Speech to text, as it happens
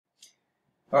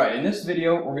Alright, in this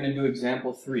video we're going to do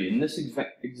example 3. In this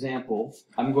example,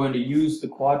 I'm going to use the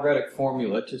quadratic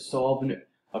formula to solve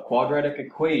a quadratic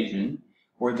equation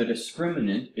where the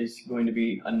discriminant is going to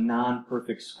be a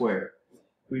non-perfect square.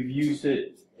 We've used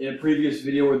it in a previous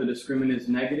video where the discriminant is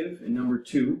negative in number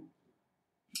 2,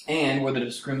 and where the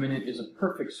discriminant is a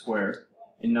perfect square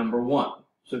in number 1.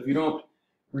 So if you don't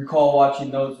recall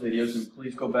watching those videos, then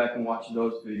please go back and watch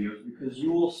those videos, because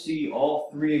you will see all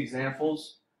 3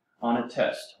 examples on a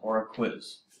test or a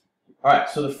quiz. Alright,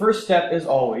 so the first step, as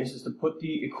always, is to put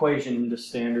the equation into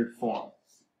standard form.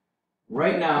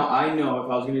 Right now, I know if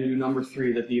I was going to do number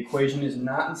 3 that the equation is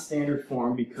not in standard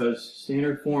form, because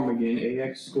standard form, again,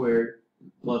 ax squared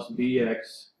plus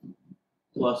bx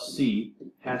plus c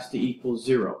has to equal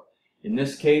 0. In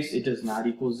this case, it does not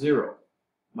equal 0.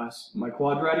 My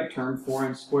quadratic term,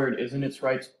 4n squared, is in its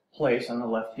right place on the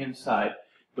left-hand side,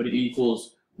 but it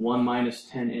equals 1 minus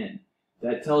 10n.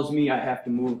 That tells me I have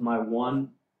to move my 1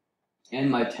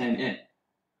 and my 10n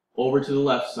over to the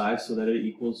left side so that it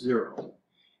equals 0.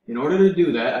 In order to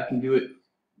do that, I can do it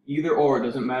either or. It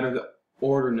doesn't matter the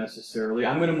order necessarily.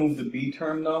 I'm going to move the b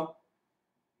term, though,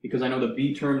 because I know the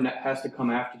b term has to come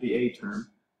after the a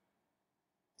term.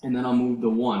 And then I'll move the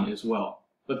 1 as well.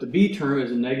 But the b term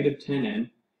is a negative 10n,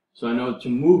 so I know to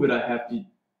move it I have to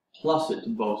plus it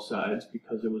to both sides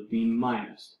because it was being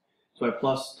minused. So I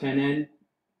plus 10n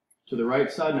to the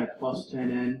right side, and I plus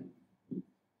 10n to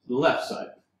the left side.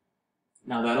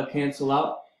 Now that'll cancel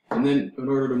out, and then in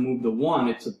order to move the 1,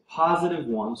 it's a positive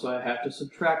 1, so I have to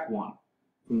subtract 1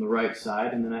 from the right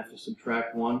side, and then I have to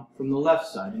subtract 1 from the left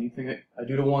side. Anything I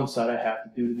do to one side, I have to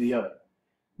do to the other.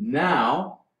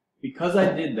 Now, because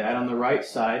I did that on the right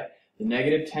side, the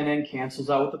negative 10n cancels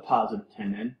out with the positive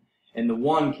 10n, and the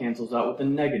 1 cancels out with the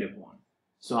negative 1.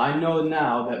 So I know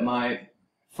now that my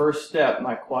first step,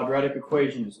 my quadratic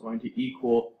equation, is going to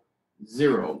equal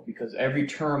 0, because every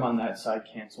term on that side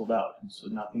canceled out. And so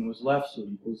nothing was left, so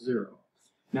it equals 0.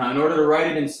 Now, in order to write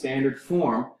it in standard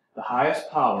form, the highest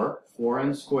power,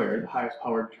 4n squared, the highest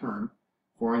powered term,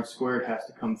 4n squared has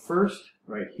to come first,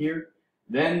 right here.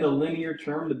 Then the linear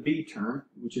term, the b term,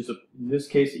 which is, in this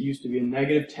case, it used to be a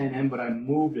negative 10n, but I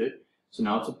moved it, so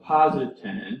now it's a positive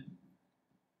 10n.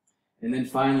 And then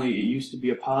finally, it used to be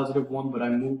a positive 1, but I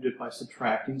moved it by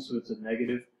subtracting, so it's a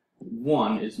negative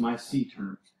 1 is my c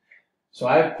term. So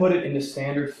I've put it into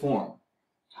standard form,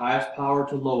 highest power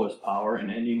to lowest power, and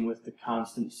ending with the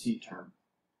constant c term.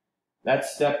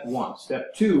 That's step 1.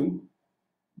 Step 2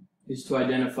 is to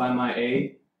identify my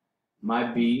a,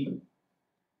 my b,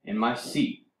 and my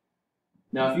c.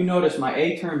 Now if you notice, my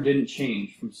a term didn't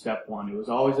change from step 1. It was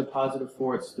always a positive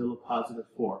 4, it's still a positive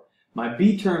 4. My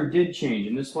b term did change,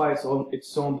 and this is why it's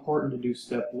so important to do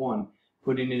step 1,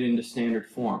 putting it into standard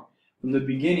form. From the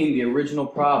beginning, the original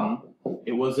problem,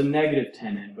 it was a negative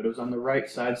 10n, but it was on the right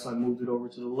side, so I moved it over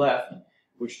to the left,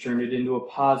 which turned it into a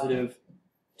positive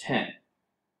 10.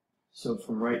 So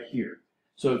from right here.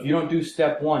 So if you don't do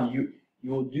step 1, you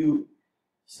will do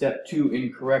step 2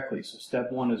 incorrectly, so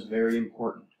step 1 is very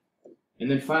important.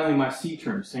 And then finally, my c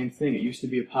term, same thing. It used to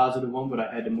be a positive 1, but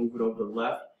I had to move it over to the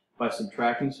left by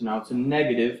subtracting, so now it's a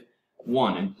negative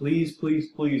 1. And please, please,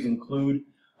 please include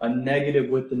a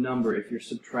negative with the number if you're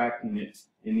subtracting it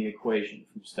in the equation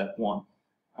from step 1.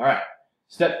 Alright,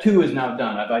 step 2 is now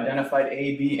done. I've identified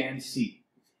a, b, and c.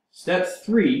 Step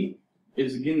 3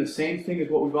 is again the same thing as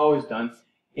what we've always done,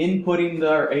 inputting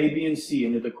our a, b, and c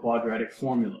into the quadratic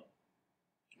formula.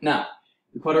 Now,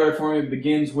 the quadratic formula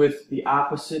begins with the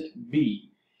opposite b.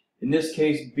 In this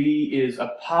case, b is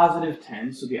a positive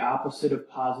 10, so the opposite of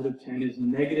positive 10 is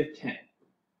negative 10.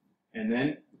 And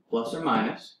then, plus or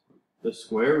minus, the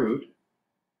square root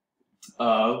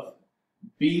of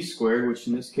b squared, which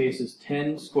in this case is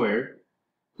 10 squared.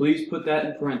 Please put that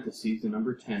in parentheses, the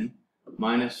number 10,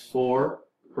 minus 4,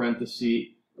 parentheses,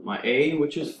 my a,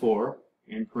 which is 4,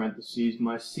 and parentheses,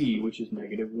 my c, which is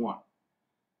negative 1.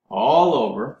 All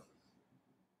over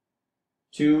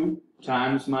 2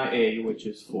 times my a, which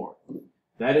is 4.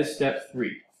 That is step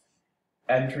 3,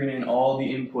 entering in all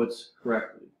the inputs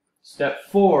correctly. Step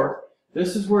 4,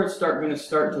 this is where it's going to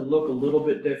start to look a little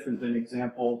bit different than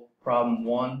example problem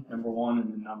 1, number 1,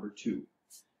 and then number 2.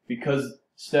 Because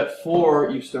step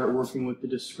 4, you start working with the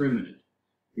discriminant.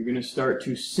 You're going to start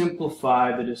to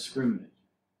simplify the discriminant.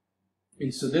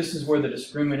 And so this is where the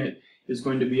discriminant is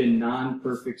going to be a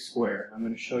non-perfect square. I'm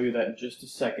going to show you that in just a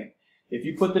second. If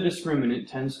you put the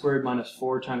discriminant, 10 squared minus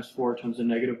 4 times a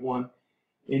negative 1,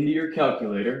 into your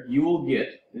calculator, you will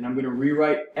get, and I'm going to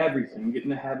rewrite everything, get in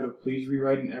the habit of please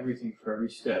rewriting everything for every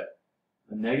step,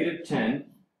 a negative 10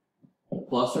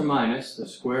 plus or minus the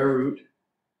square root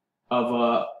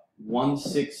of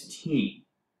 1/16.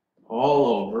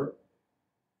 all over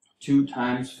 2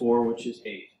 times 4, which is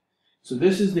 8. So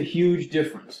this is the huge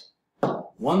difference.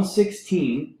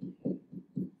 1/16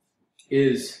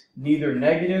 is neither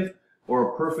negative or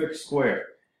a perfect square.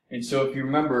 And so if you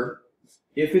remember,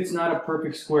 if it's not a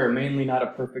perfect square, mainly not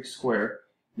a perfect square,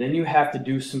 then you have to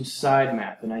do some side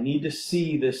math. And I need to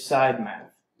see this side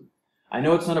math. I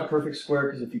know it's not a perfect square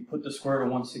because if you put the square root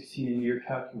of 1/16 into your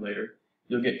calculator,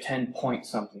 you'll get 10 point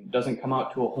something. It doesn't come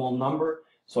out to a whole number,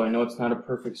 so I know it's not a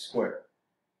perfect square.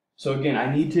 So again,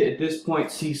 I need to, at this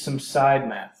point, see some side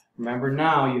math. Remember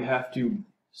now you have to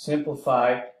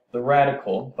simplify the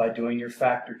radical by doing your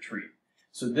factor tree.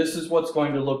 So this is what's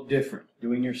going to look different,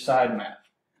 doing your side math.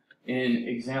 In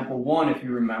example 1, if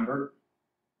you remember,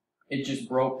 it just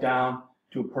broke down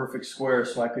to a perfect square,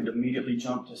 so I could immediately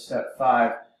jump to step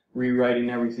 5, rewriting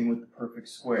everything with the perfect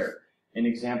square. In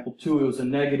example 2, it was a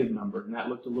negative number, and that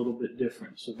looked a little bit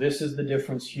different. So this is the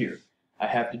difference here. I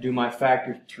have to do my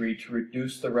factor tree to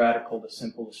reduce the radical to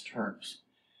simplest terms.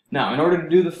 Now, in order to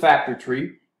do the factor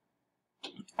tree,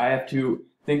 I have to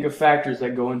think of factors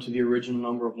that go into the original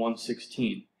number of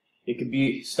 1/16. It could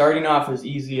be starting off as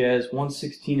easy as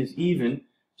 1/16 is even,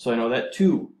 so I know that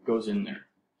 2 goes in there.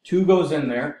 2 goes in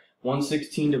there,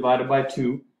 1/16 divided by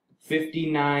 2,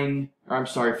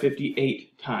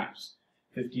 58 times.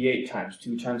 58 times.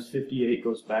 2 times 58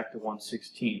 goes back to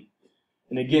 1/16.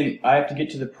 And again, I have to get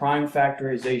to the prime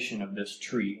factorization of this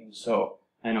tree. And so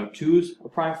I know 2 is a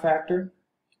prime factor,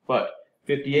 but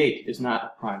 58 is not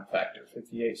a prime factor.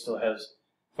 58 still has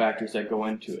factors that go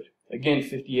into it. Again,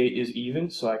 58 is even,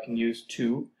 so I can use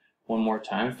 2 one more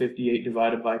time. 58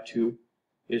 divided by 2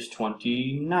 is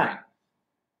 29.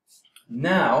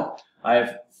 Now,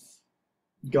 I've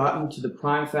gotten to the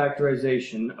prime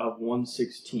factorization of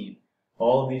 1/16.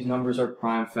 All of these numbers are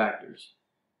prime factors.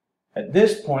 At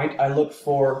this point, I look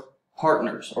for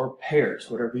partners or pairs,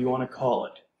 whatever you want to call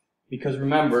it. Because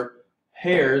remember,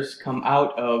 pairs come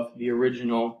out of the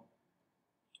original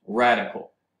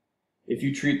radical. If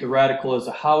you treat the radical as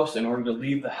a house, in order to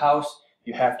leave the house,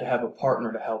 you have to have a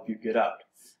partner to help you get out.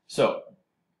 So,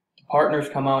 partners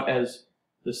come out as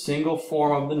the single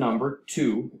form of the number,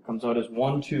 2. It comes out as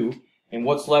 1, 2. And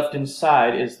what's left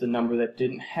inside is the number that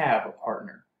didn't have a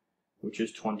partner, which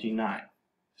is 29.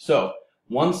 So,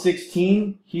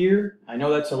 1/16 here, I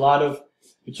know that's a lot of,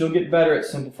 but you'll get better at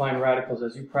simplifying radicals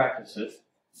as you practice it.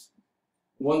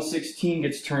 1/16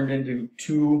 gets turned into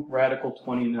 2 radical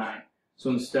 29. So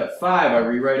in step 5, I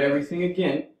rewrite everything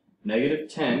again,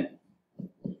 -10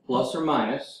 plus or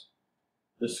minus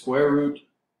the square root,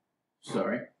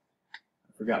 I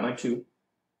forgot my 2,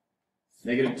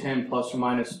 -10 plus or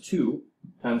minus 2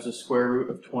 times the square root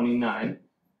of 29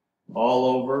 all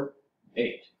over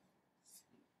 8.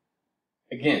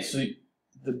 Again, so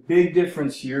the big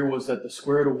difference here was that the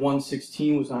square root of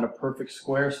 1/16 was not a perfect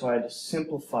square, so I had to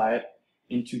simplify it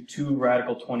into 2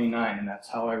 radical 29, and that's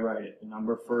how I write it. The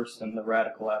number first and the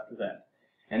radical after that.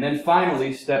 And then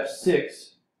finally, step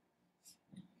 6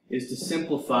 is to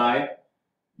simplify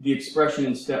the expression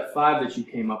in step 5 that you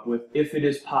came up with, if it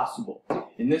is possible.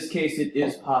 In this case, it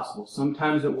is possible.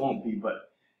 Sometimes it won't be,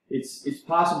 but it's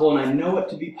possible, and I know it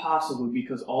to be possible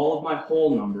because all of my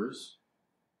whole numbers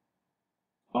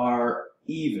are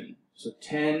even. So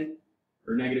 10,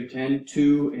 or -10,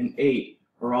 2, and 8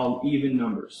 are all even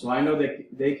numbers. So I know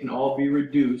that they can all be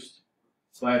reduced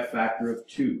by a factor of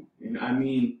 2. And I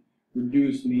mean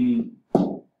reduced meaning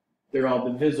they're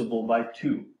all divisible by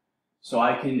 2. So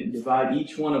I can divide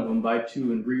each one of them by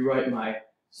 2 and rewrite my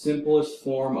simplest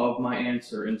form of my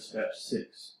answer in step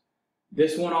 6.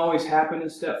 This won't always happen in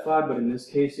step 5, but in this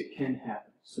case it can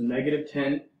happen. So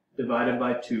 -10 divided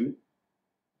by 2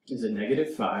 is a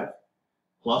 -5,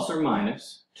 plus or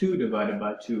minus 2 divided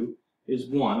by 2 is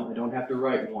 1. I don't have to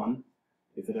write 1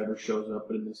 if it ever shows up,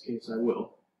 but in this case I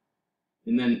will.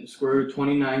 And then the square root of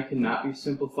 29 cannot be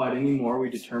simplified anymore. We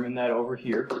determined that over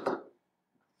here.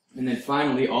 And then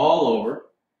finally, all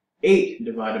over 8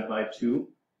 divided by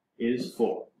 2 is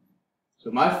 4.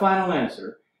 So my final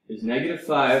answer is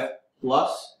 -5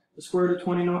 plus the square root of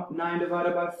 29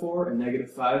 divided by 4, and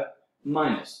 -5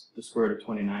 minus the square root of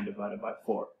 29 divided by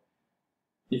 4.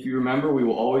 If you remember, we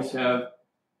will always have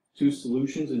 2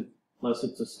 solutions unless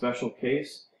it's a special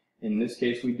case. In this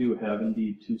case, we do have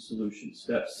indeed 2 solutions.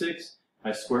 Step 6,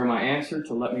 I square my answer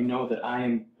to let me know that I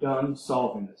am done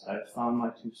solving this. I have found my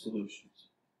 2 solutions.